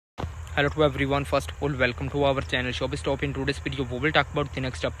Hello to everyone. First of all, welcome to our channel Showbiz Top. In today's video, we will talk about the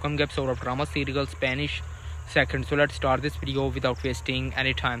next upcoming episode of drama serial Spanish Second. So let's start this video without wasting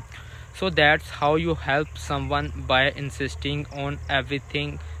any time. So that's how you help someone by insisting on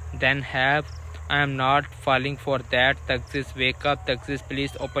everything then have. I am not falling for that. Taxis, wake up. Taxis,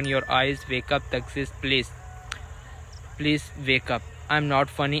 please open your eyes. Wake up. Taxis, please wake up. I'm not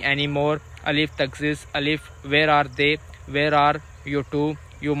funny anymore. Alif, Taxis, Alif, where are they? Where are you two?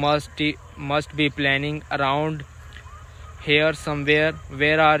 You must be planning around here somewhere.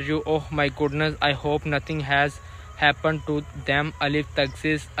 Where are you? Oh my goodness, I hope nothing has happened to them. Alif,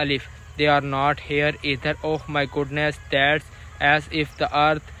 Taxis, Alif, they are not here either. Oh my goodness, that's as if the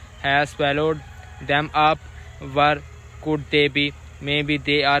earth has swallowed them up. Where could they be? Maybe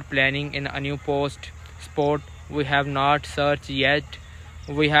they are planning in a new spot. We have not searched yet.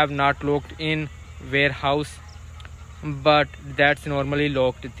 We have not looked in warehouse, but that's normally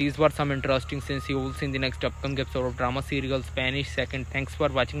locked. These were some interesting scenes you will see in the next upcoming episode of drama serial Spanish Second. Thanks for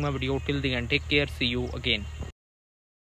watching my video till the end. Take care. See you again.